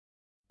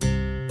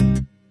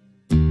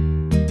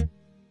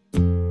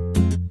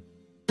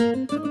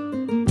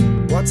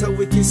What a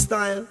wicked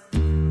style.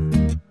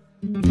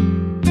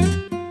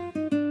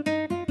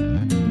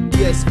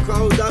 Yes,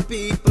 crowd of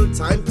people,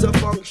 time to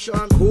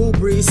function. Cool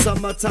breeze,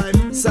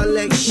 summertime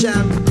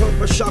selection. Come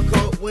for shock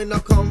out when I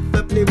come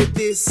to play with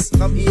this.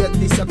 Come here,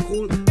 this a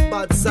cool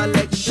bad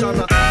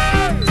selection.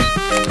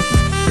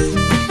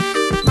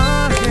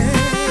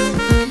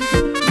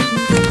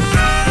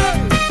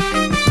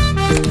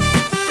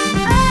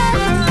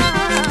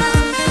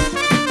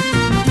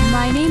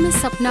 My name is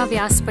Sapna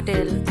Vyas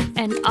Patel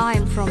and I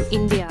am from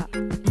India.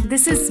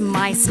 This is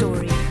my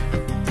story.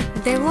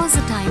 There was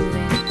a time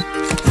when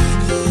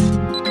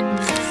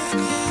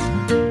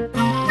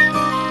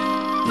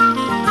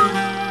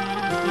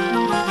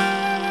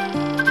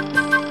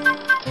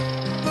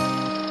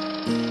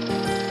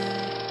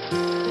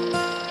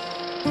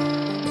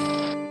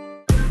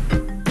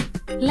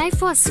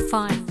life was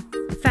fun.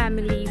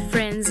 Family,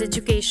 friends,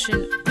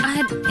 education. I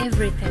had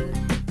everything.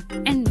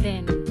 And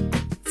then,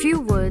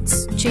 few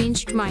words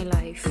changed my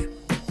life.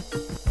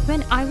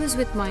 When I was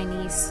with my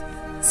niece,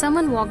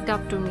 someone walked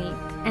up to me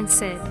and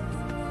said,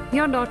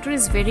 "Your daughter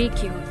is very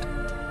cute."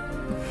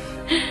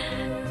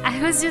 I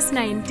was just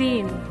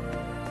 19.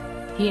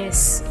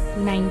 Yes,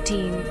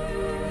 19.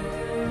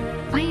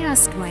 I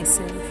asked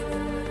myself,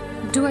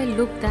 do I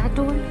look that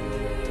old?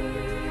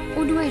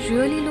 Or do I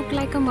really look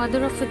like a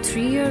mother of a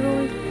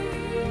 3-year-old?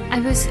 I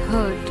was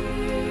hurt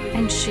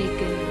and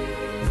shaken.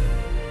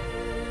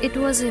 It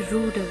was a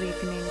rude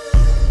awakening.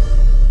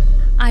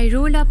 I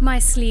rolled up my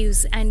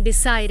sleeves and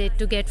decided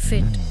to get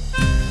fit.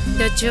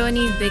 The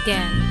journey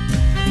began.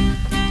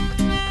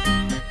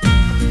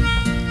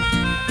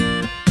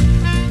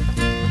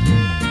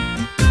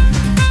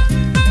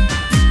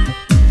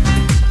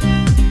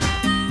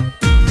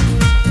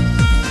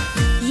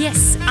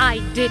 Yes, I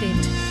did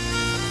it.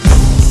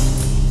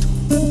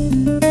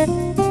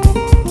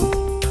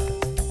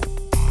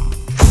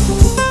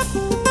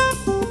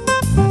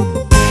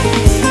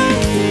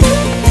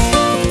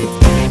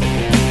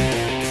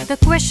 The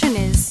question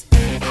is,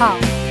 how?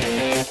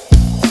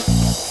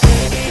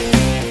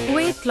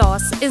 Weight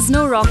loss is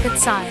no rocket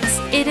science.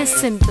 It is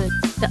simple.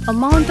 The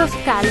amount of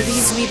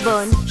calories we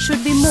burn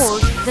should be more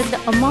than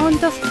the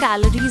amount of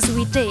calories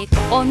we take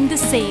on the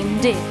same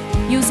day.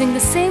 Using the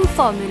same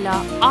formula,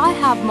 I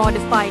have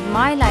modified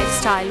my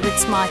lifestyle with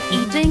smart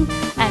eating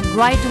and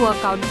right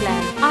workout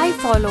plan. I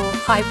follow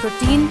high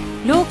protein,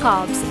 low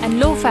carbs and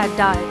low fat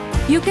diet.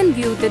 You can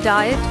view the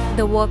diet,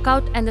 the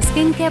workout and the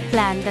skincare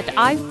plan that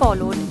I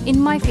followed in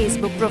my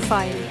Facebook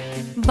profile.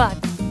 But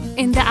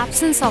in the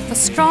absence of a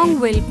strong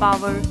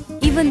willpower,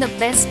 even the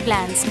best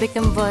plans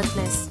become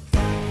worthless.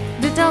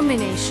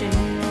 Determination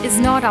is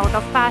not out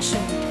of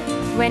passion.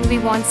 When we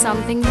want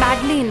something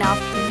badly enough,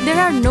 there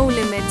are no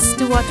limits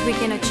to what we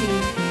can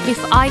achieve. If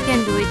I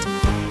can do it,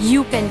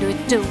 you can do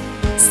it too.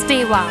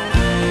 Stay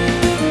wild.